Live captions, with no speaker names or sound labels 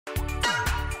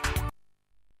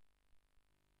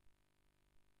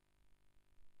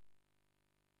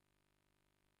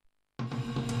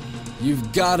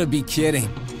You've gotta be kidding.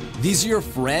 These are your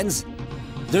friends?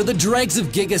 They're the dregs of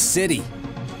Giga City.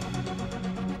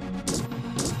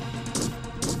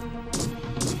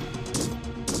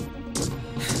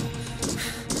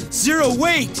 Zero,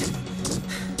 wait!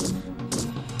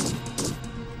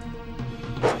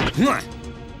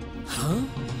 Huh?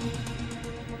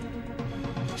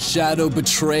 Shadow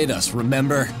betrayed us,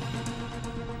 remember?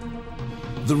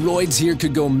 The roids here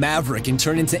could go maverick and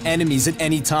turn into enemies at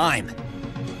any time.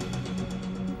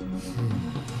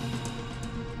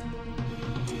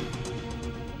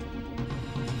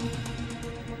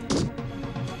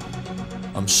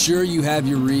 I'm sure you have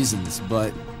your reasons,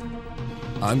 but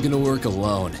I'm gonna work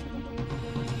alone.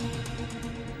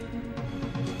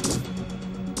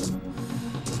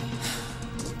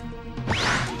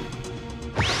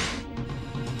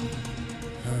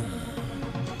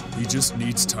 He just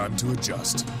needs time to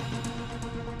adjust.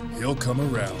 He'll come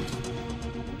around.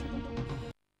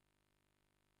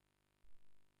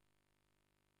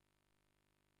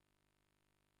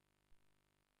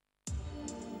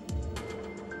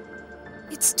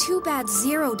 It's too bad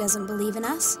Zero doesn't believe in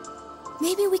us.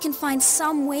 Maybe we can find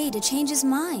some way to change his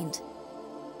mind.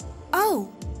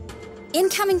 Oh!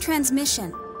 Incoming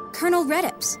transmission. Colonel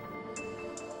Redips.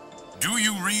 Do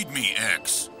you read me,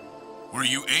 X? Were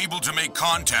you able to make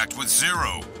contact with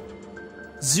Zero?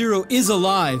 Zero is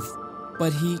alive,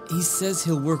 but he says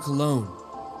he'll work alone.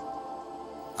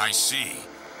 I see.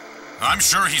 I'm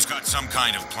sure he's got some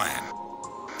kind of plan.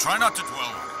 Try not to dwell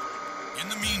on it. In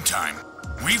the meantime,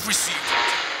 we've received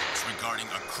intelligence regarding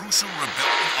a crucial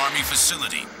rebellion army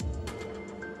facility.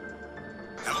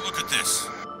 Have a look at this.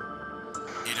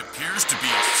 It appears to be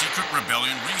a secret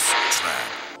rebellion research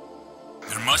lab.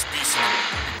 There must be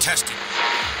some testing.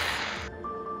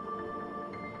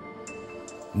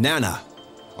 Nana,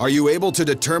 are you able to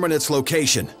determine its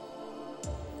location?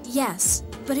 Yes,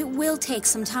 but it will take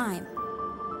some time.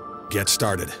 Get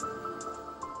started.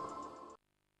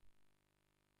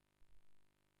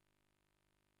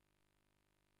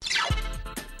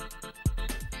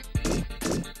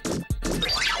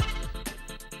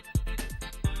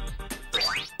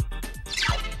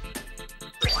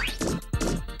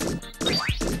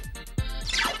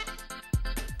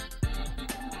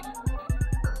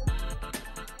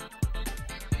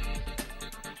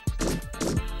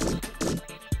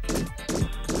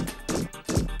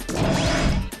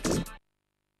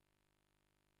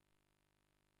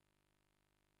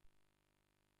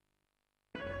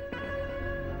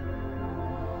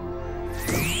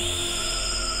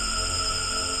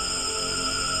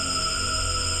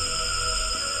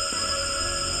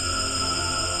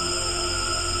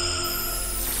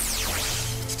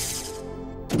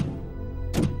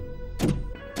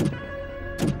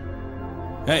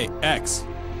 Hey, X.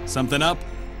 Something up?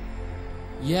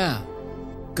 Yeah.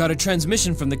 Got a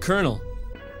transmission from the Colonel.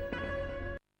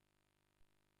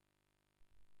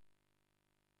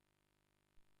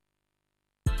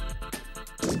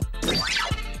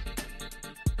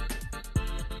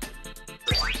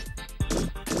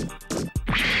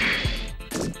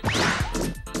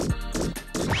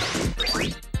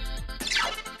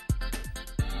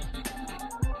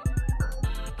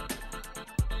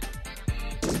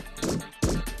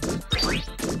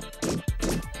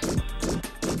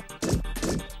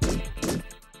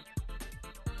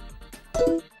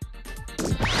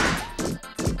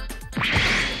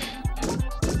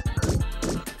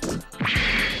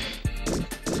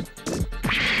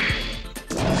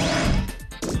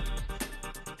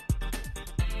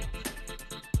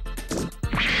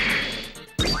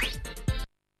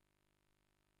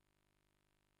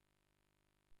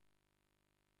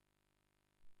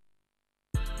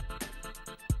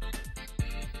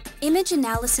 Image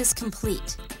analysis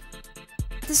complete.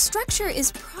 The structure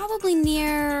is probably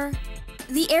near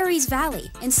the Ares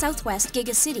Valley in southwest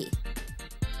Giga City.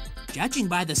 Judging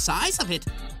by the size of it,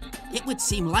 it would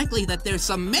seem likely that there's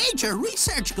some major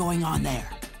research going on there.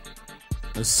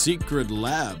 A secret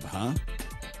lab, huh?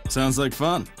 Sounds like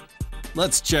fun.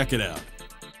 Let's check it out.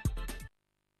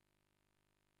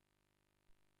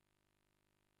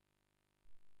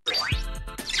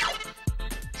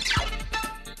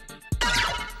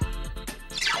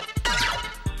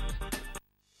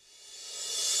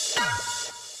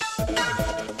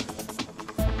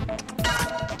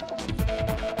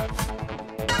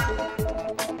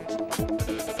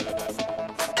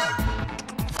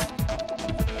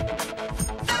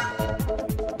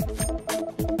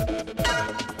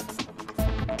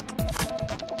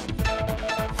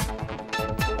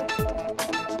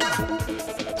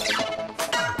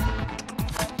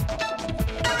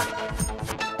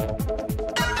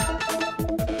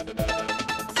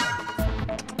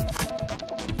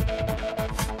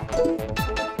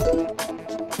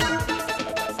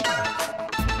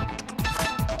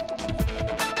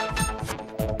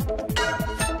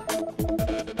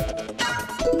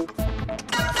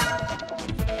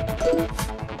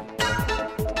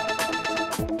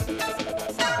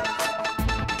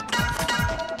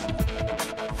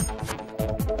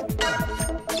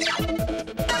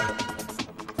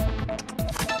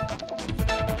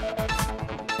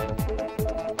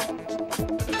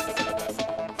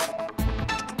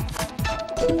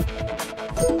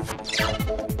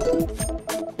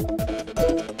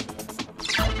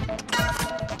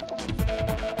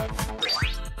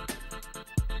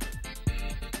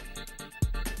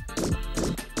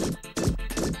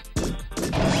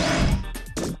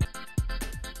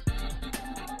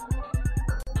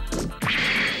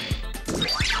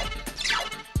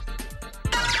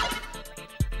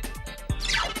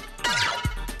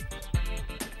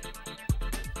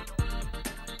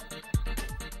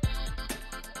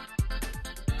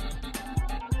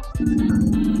 Zero.